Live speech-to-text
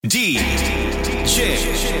DJ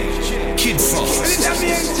Kid Frost.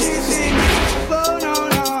 Oh no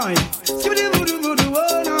no, skibidi voodoo voodoo.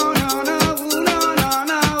 Oh no no no, oh no no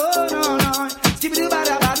no, oh no no. Skibidi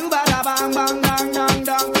bada bada bada bang bang bang bang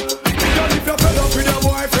bang. Girl, if you're fed up with your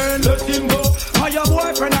boyfriend, let him go. Or your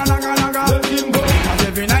boyfriend a naga naga, let him go. 'Cause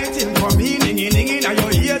every night him come in, in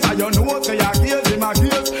your ears, and your nose, so your ears in my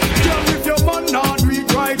ears. Girl, if your man not do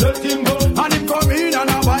it right, let him go. And him come in and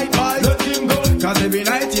a bite bite, let him go. 'Cause every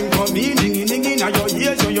night him come in, and your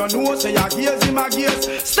ears, so your nose, so your ears in my ears.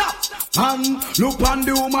 Stop! And look on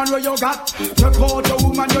the woman where you got. Check out the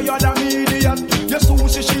woman where you're the idiot. You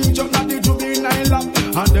sushi she jump at the juvenile lap.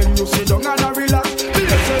 And then you sit down and relax.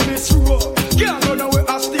 Here's a miss row. Can't run away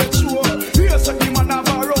a stage show. Here's a man have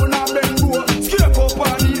a round and bend low. Scrape up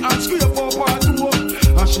on knee and scrape up on toe.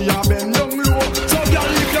 And she a bend down low. So girl,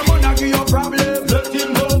 if your man a give you problem, let him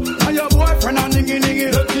go. And your boyfriend a ningy,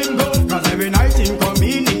 let him go. 'Cause every night him come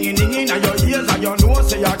in, and your ears and your nose,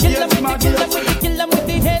 so your ears in my ears. Kill them with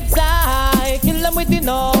the head side, kill them with the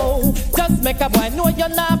no. Just make a boy know you're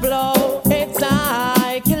not blow. Head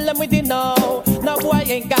side, kill them with the no. No boy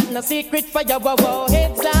ain't got no secret for your wow.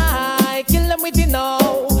 Head side, kill them with the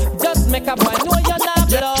no. Just make a boy know you're not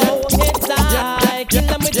blow. Head side, kill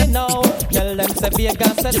them with the no. Tell them say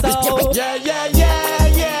Vegas say so. Yeah, yeah, yeah,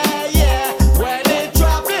 yeah, yeah. When the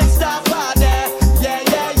traffic stop out there. Yeah,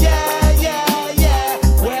 yeah, yeah, yeah, yeah.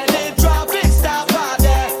 When the traffic stop out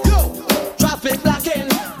there. Yo, traffic blocking.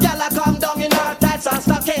 Y'all come down in our tights and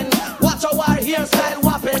stocking. Watch our hairstyle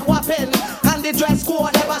whopping. And the dress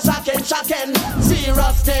code ever shocking.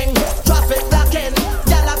 Serious thing. Traffic blocking.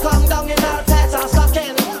 Y'all come down in our tights and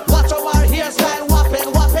stocking. Watch our hairstyle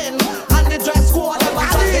whopping. And the dress code ever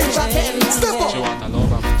shocking. Step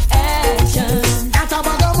up. Action, Got a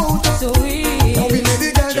bag of mood. sweet. Now we made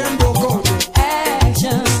the girl them broke out.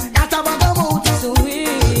 Action, Got a bag of mood.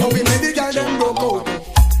 sweet. Now we made the girl them broke out.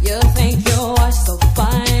 You think you are so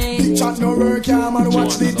fine. Big chat no work, yeah, man,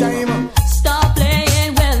 watch the time. Stop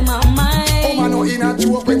playing with my Oh mind. man, no in a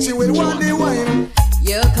joke when she will want the wine.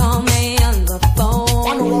 You call me on the I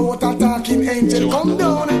phone, know what a talking angel come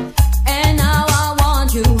down. and now I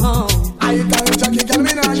want you home. I tell Jackie, girl,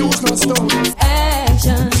 me nah use no stone.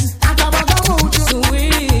 Action, Got a bag of mood.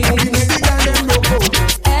 sweet. Now we made the girl them broke out.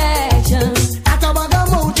 Action, Got a bag of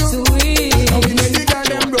mood. sweet. Now we made the girl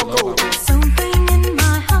them broke out. Something in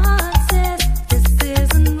my heart says this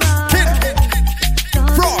isn't right.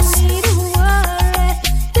 Frost. Don't need to worry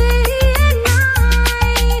day and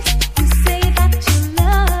night. You say that you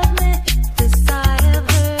love me, this I have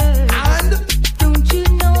heard. And Don't you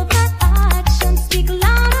know that actions speak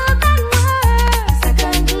louder than words?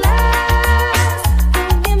 Second class,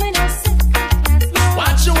 don't give me no second class love.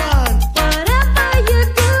 what you want? Whatever you're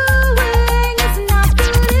doing is not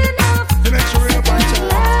good enough. To make sure you punch her.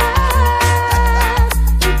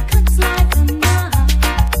 It cuts like a knife.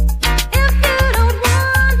 If you don't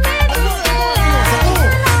want me,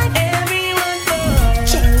 Everyone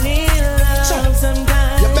falls in love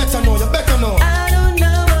sometimes. You better know. I don't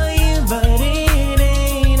know about you, but it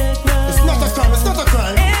ain't a crime. It's not a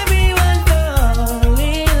crime. Everyone falls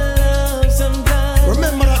in love sometimes.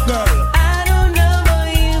 Remember that girl. I don't know about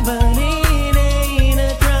you, but it ain't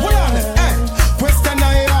a crime. Hold on, question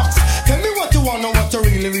I ask. Tell me what you wanna, what you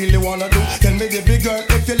really wanna do. Tell me, baby girl,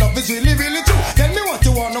 if your love is really true. Tell me what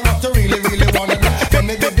you wanna, what you really wanna do. Tell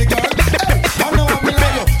me, baby girl, I know I'm in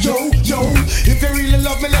love. Yo, if you really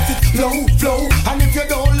love me, let it flow. And if you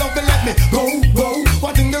don't love me, let me go.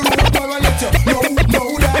 What in the road, boy, I let you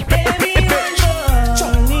know that. Everyone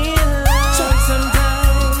falls in love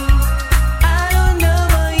sometimes. I don't know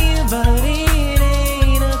about you, but it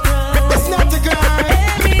ain't a crime. It's not the crime.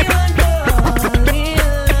 Everyone falls in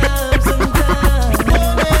love sometimes.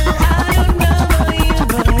 I don't know about you,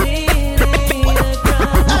 but it ain't a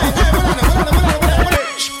crime.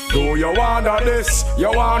 Do you wanna this?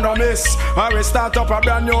 You wanna miss? I will start up a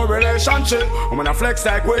brand new relationship. I'm gonna flex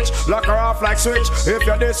like witch, lock her off like switch. If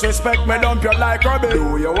you disrespect me, dump you like rubbish.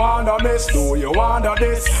 Do you wanna miss? Do you wanna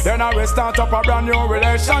this? Then I will start up a brand new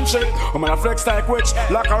relationship. I'm gonna flex like witch,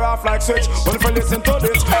 lock her off like switch. But if you listen to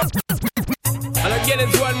this, And again,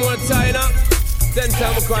 it's one more time now. 10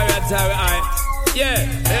 times we cry that time, aye. Yeah,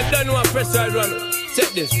 you don't know what pressure run. Check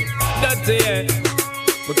this. That's it, yeah.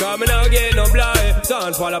 Because me now get no blind.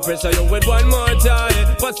 Don't fall up pressure you with one more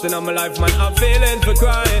time. Busting on my life, man, I'm feeling for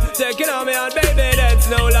crying. Taking on me on, baby, that's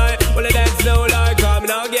no lie. Well, that's no lie. Cause me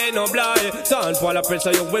now get no blind. Sound full of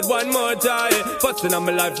pressure you with one more try. Busting on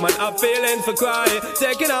my life, man, I'm feeling for cry.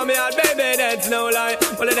 Taking on me heart, baby, that's no lie.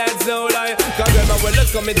 Well, that's no lie. Cause girl, my world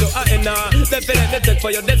is coming to a end now. Definitely check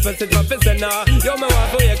for your distance, it's my fist now. You're my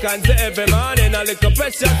wife, who you can see every morning. A little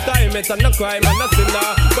precious time, it's no crime and nothing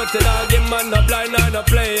now. But it all give man no blind and no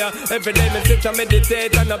player. Every day me sit and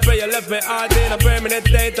meditate and I pray. You left me heart in a permanent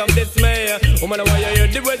state of dismay. Woman, why you hear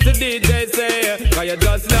the words the DJ say? Cause you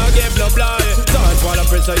just now give no blind. Sound full of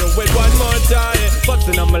pressure you with one more try.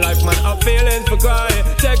 Busting on my life, man, I'm feeling for cry.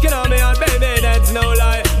 Checking on me heart, baby, that's no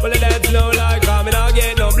lie. Well, that's no lie, cause me now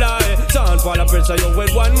get no blind. Sound full of pressure you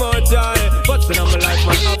with one more try. Busting on my life,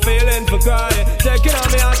 man, I'm feeling for cry. Checking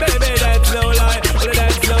on me heart, baby, that's no lie. Well,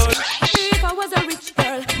 that's no lie. If I was a rich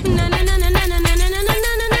girl, na na na na na na na na na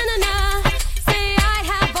na na na na. Say I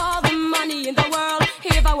have all the money in the world.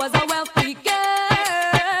 If I was a wealthy girl,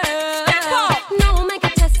 no man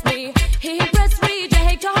can test me. Impress me,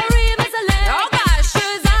 hate to hurry, miss a leg. Oh gosh,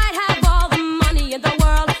 'cause I have all the money in the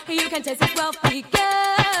world. You can taste this wealthy girl.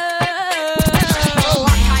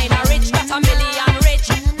 What kind of rich got a million rich?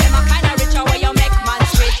 Them a kind of rich where you make man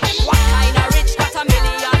rich. What kind of rich got a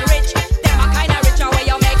million rich? Them a kind of rich where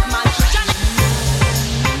you make man rich.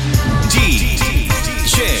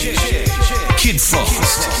 DJ Kid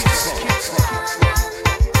Frost.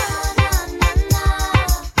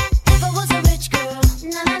 If I was a rich girl,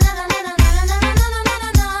 na na na na na na na na na na na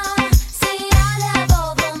na. Say I'd have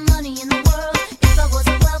all the money in the world. If I was a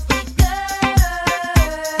wealthy girl,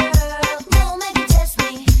 no man can test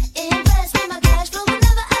me. Impress me, my cash flow will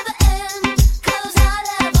never ever end. 'Cause I'd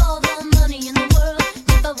have all the money in the world.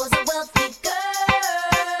 If I was a wealthy girl,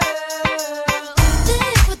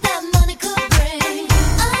 think what that money could bring.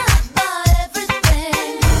 I'd buy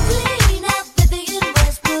everything. Clean out Vivian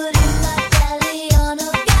Westwood in my belly on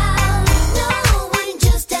a gown. No, wouldn't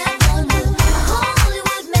just have one room. A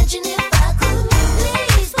Hollywood mansion if I could.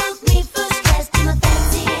 Please book me first class to my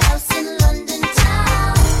fancy house in London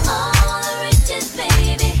town. All the riches,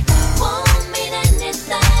 baby, won't mean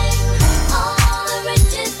anything. All the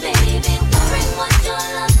riches, baby, will bring what your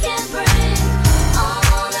love can bring.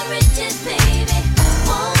 All the riches, baby,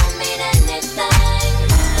 won't mean anything.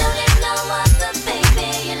 Don't need no other, baby.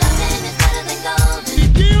 Your loving is better than golden.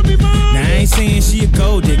 Now I ain't saying she a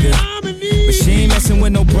gold digger, but she ain't messing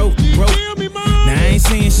with no broke. Now I ain't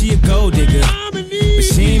saying she a gold digger, but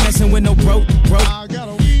she ain't messing with no broke.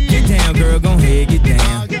 Get down, girl, gon' head, get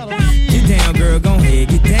down. Get down, girl, gon' head,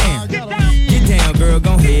 get down. Get down, girl,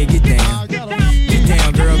 gon' head, get down. Get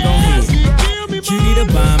down, girl, gon' head. Cutie the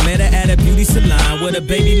bomb, met her at a beauty salon with a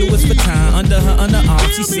baby Louis Vuitton under her underarm.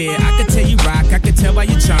 She said, I could tell you rock, I could tell by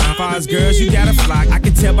your charm. Far as girls, you got a flock, I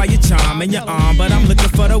could tell by your charm and your arm. But I'm looking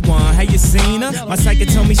for the one, have you seen her? My psychic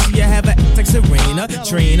told me she have a like Serena,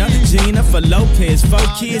 Trina, Gina, for Lopez, 4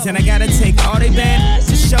 kids. And I gotta take all they bad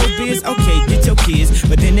to show biz. Okay, get your kids,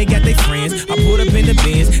 but then they got their friends. I pulled up in the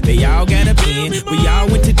Benz, they all got a pen. We all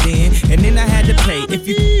went to den, and then I had to pay. If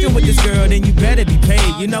you f***ing with this girl, then you better be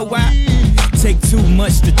paid. You know why? Take too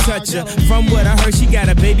much to touch her. From what I heard, she got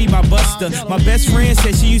a baby by Buster. My best friend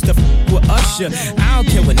said she used to f with Usher. I don't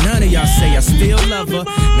care what none of y'all say, I still love her.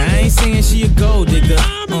 Now I ain't saying she a gold digger,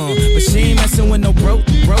 but she ain't messing with no broke.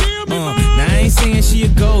 Now I ain't saying she a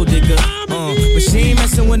gold digger, but she ain't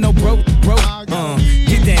messing with no broke.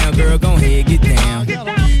 Get down, girl, gon' head, get down.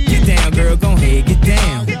 Get down, girl, gon' head, get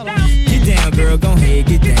down. Get down, girl, gon' head,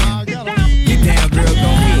 get down. Get down, girl, gon'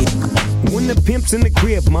 head. When the pimp's in the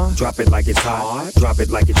crib, ma, drop it like it's hot. Drop it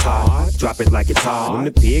like it's hot. Drop it like it's hot. When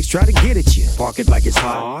the pigs try to get at you, park it like it's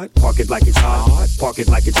hot. Park it like it's hot. Park it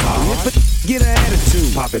like it's hot. But get an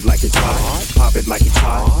attitude. Pop it like it's hot. Pop it like it's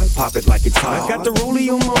hot. Pop it like it's hot. I got the rollie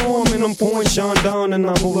on my arm and I'm pouring Sean down and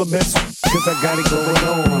I'm over best 'cause I got it going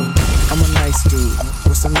on. I'm a nice dude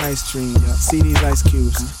with some nice dreams. See these ice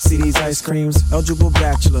cubes, see these ice creams. Eligible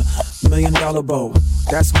bachelor, $1 million bow.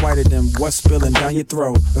 That's whiter than what's spilling down your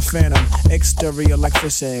throat. The phantom, exterior like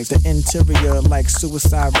fish eggs, the interior like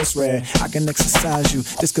suicide wrist rag. I can exercise you,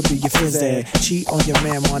 this could be your phys ed. Cheat on your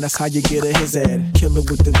man, man, that's how you get a his ad. Killer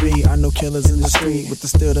with the B, I know killers in the street with the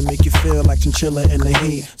steel to make you feel like chinchilla in the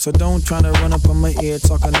heat. So don't tryna run up on my ear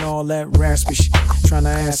talking all that raspy shit,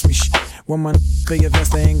 tryna ask me shit. When my figure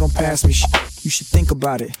vest, they ain't gon' pass me shit. You should think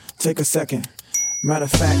about it, take a second. Matter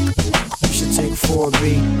of fact, you should take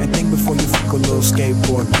 4B and think before you fuck a little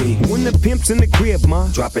skateboard B. When the pimp's in the crib, ma,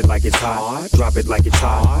 drop it like it's hot. Drop it like it's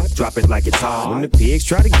hot. Drop it like it's hot. When the pigs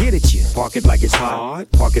try to get at you, park it like it's hot.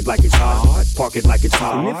 Park it like it's hot. Park it like it's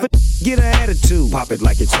hot. And if a get an attitude, pop it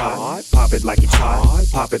like it's hot. Pop it like it's hot.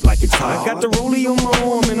 Pop it like it's hot. I got the rollie on my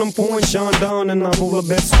arm and I'm pouring Sean down and I'm over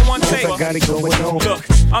best. I got it going on. Look,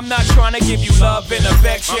 I'm not trying to give you love and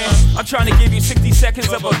affection. I'm trying to give you 60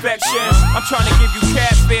 seconds of affection. I'm trying to give you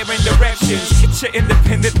cash, fare, and directions. Get your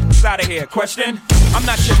independent out of here. Question? I'm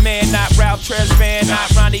not your man, not Ralph Tresvant,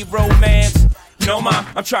 not Ronnie Romance. No, ma,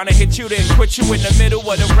 I'm trying to hit you, then quit you in the middle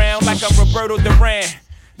of the round like I'm Roberto Duran.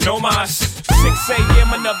 No mas. 6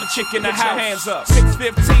 a.m. another chick in the house. Hands up.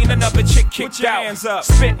 6:15 another chick kicked out. Hands up.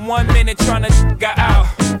 Spent 1 minute trying to get out.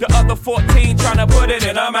 The other 14 trying to put it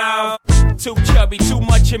in. I'm out. Too chubby, too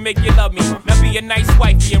much and make you love me. Now be a nice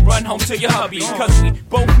wifey and run home to your hubby. Cause we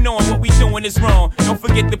both knowing what we doing is wrong. Don't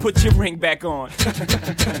forget to put your ring back on.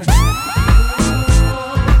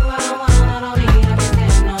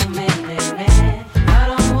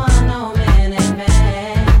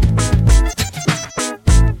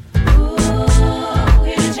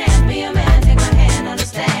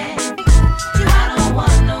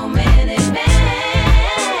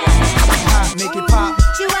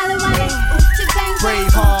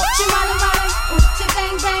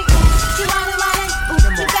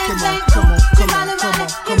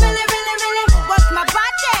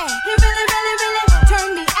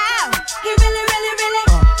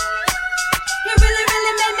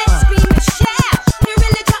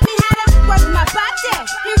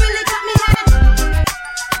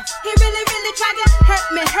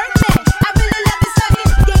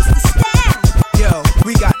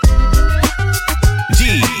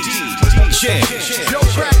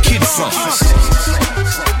 Kid Frost.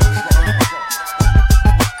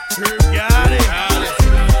 Got it.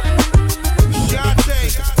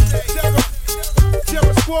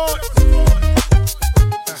 Terror Squad.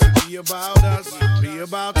 Be about us, be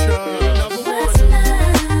about you. Number one.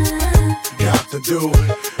 Got to do with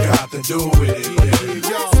it. Got to do with it, baby.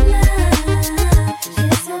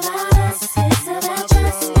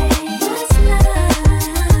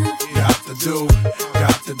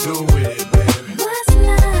 What's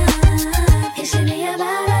love? It should be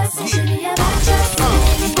about us. It should be about just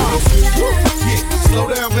Yeah, slow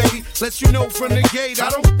down, baby. Let you know from the gate, I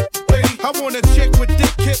don't lady. I want a chick with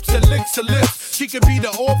thick hips and licks her lips. She could be the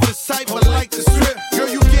office type, but like the strip. Girl,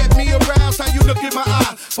 you get me aroused, how you look in my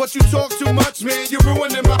eyes. But you talk too much, man, you're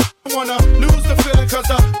ruining my. I wanna lose the feeling, cause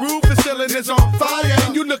the roof is ceiling is on fire.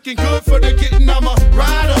 And you looking good for the getting, I'm a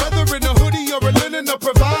rider. Whether in a hoodie or a linen, a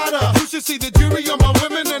provider. You should see the jury on my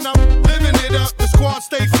women, and I'm living it up. The squad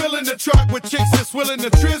stay filling the truck with chicks that's willing to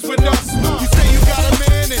trizz with us. You say you got a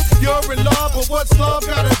man and you're in love, but what's love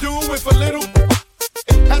gotta do with a little?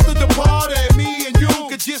 After the party, me and you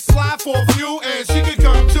could just slide for a few, and she could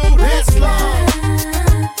come too. It's love.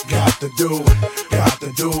 Got to do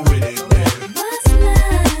with it, baby. What's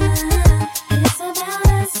love? It's about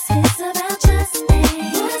us. It's about just me.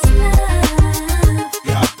 What's love?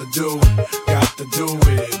 Got to do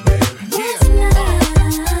with it, baby. What's love?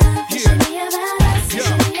 It should be about us. It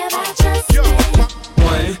should be about just me.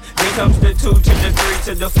 1, then comes the 2 to the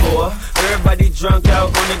 3 to the 4. Everybody drunk out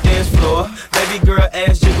on the dance floor. Baby girl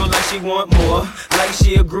ass jiggle like she want more. Like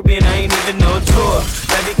she a groupie and I ain't even no tour.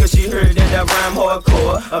 Maybe cause she heard that I rhyme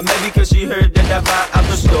hardcore. Or maybe cause she heard that I buy out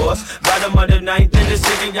the stores. Bottom of the 9th in the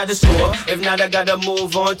city, got the score. If not, I gotta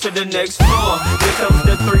move on to the next floor. Here comes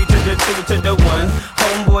the 3 to the 2 to the 1.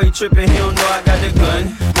 Homeboy tripping, he don't know I got the gun.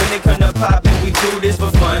 When it come to poppin', we do this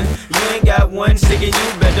for fun. You ain't got one ticket,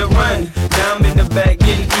 you better run. Now I'm in the back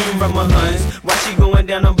getting eaten from my huns. While she going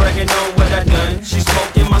down, I'm bragging on what I done. She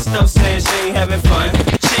smoking my stuff, saying she ain't having fun.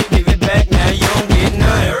 She give it back, now you don't get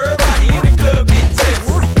none. Everybody in the club get tips.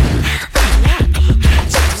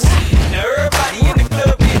 Now everybody in the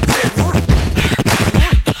club get tips.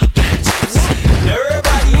 Now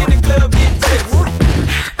everybody in the club get tips.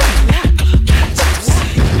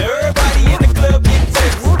 Now everybody in the club get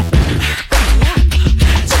tips.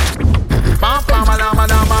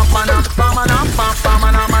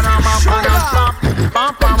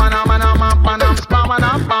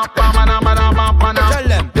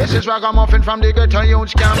 This is Ragamuffin from the Ghetto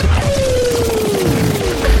Youth Camp.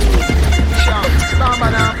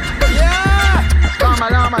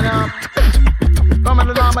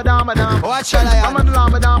 Watch out,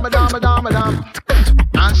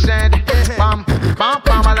 and said, bam, bam,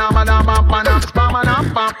 bam,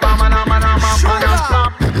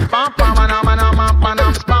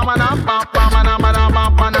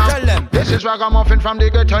 This is ragamuffin from the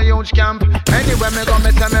ghetto youth camp. Anywhere me go,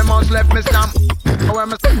 me say me must left me stamp. When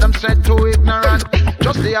me see them said too ignorant.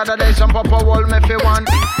 Just the other day, some papa hold me for one.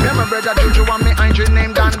 Yeah, my brother Juju and me Andrew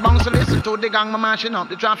named Dan Bounce. So listen to the gang, me mashing up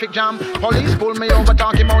the traffic jam. Police pull me over,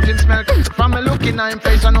 talking mountain smell. From me looking at him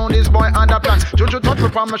face, I know this boy had a plan. Juju touch me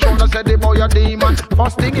from my shoulder, said the boy a demon.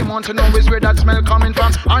 First thing he want to know is where that smell coming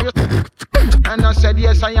from. Are you? And I said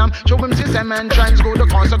yes I am. Show him system and trends go to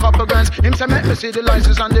cost a couple grants. Him say make me see the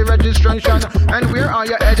license and the registration. And where are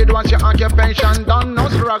you headed? What's your occupation? Don't know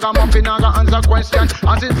so ragamuffin, I got answer question.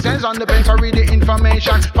 As it says on the paper, read the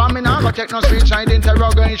information. For me now, go take no street side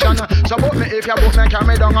interrogation. So book me if you book me,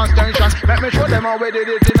 carry down on station. Let me show them how we did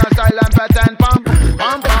it in a silent pattern. Pam,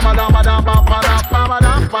 pam, pam, pam, pam, pam, pam, pam, pam,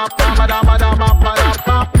 pam, pam, pam, pam,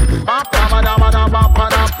 pam,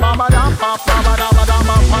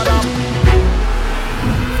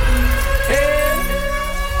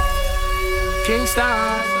 Kingston.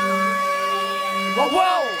 Whoa,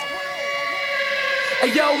 whoa.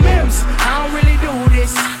 Hey, yo, Mims, I don't really do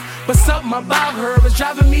this, but something about her is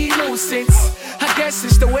driving me nuisance. I guess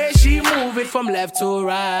it's the way she move it from left to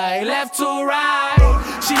right, left to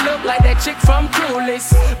right. She look like that chick from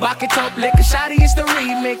Clueless. Back it up, lick a shotty, it's the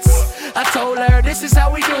remix. I told her this is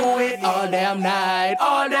how we do it all damn night,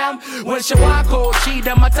 all damn. When she walk out, she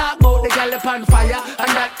done my talk about the gal up on fire, and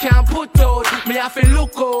that can't put out. Me have to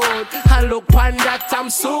look out, and look on that I'm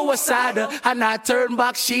suicidal, and I turn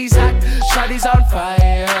back, she's hot. Shotty's on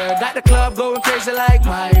fire, got the club going crazy like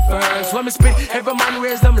my first. When me spit, every man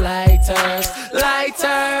raise them lighters,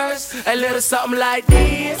 lighters. A little something like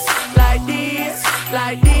this, like this,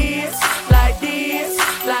 like this, like this,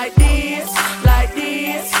 like this, like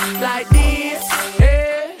this, like this.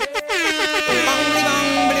 Hey.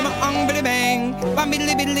 Bang biddy bang, bang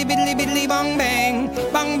biddly biddly biddly biddly bang bang,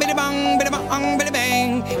 bang biddy bang biddy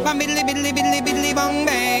bang, bang biddly biddly biddly biddly bang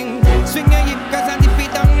bang. Swing your hip 'cause I dip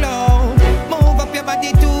it down low. Move up your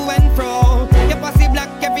body to and fro. Your pussy black,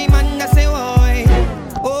 every man that say oi,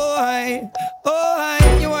 oi,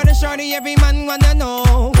 oi. You are the shorty every man wanna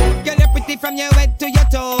know. Girl, you're pretty from your head to your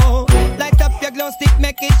toe. Light up your glow stick,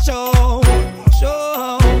 make it show,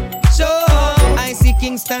 show, show. I see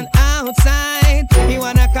Kingston outside. He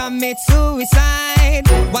wanna commit suicide.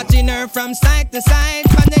 Watching her from side to side.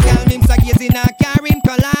 From the girl, him so gazing a car him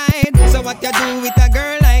collide. So what you do with a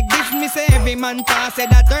girl like this? Me say every man pass it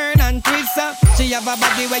a turn and twist up. She have a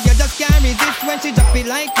body where you just can't resist. When she drop it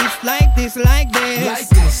like this, like this, like this. Like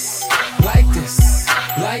this, like this,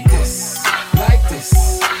 like this, like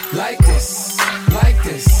this, like this, like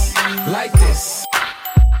this, like this.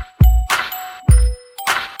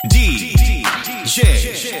 DJ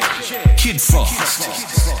Kid Frost.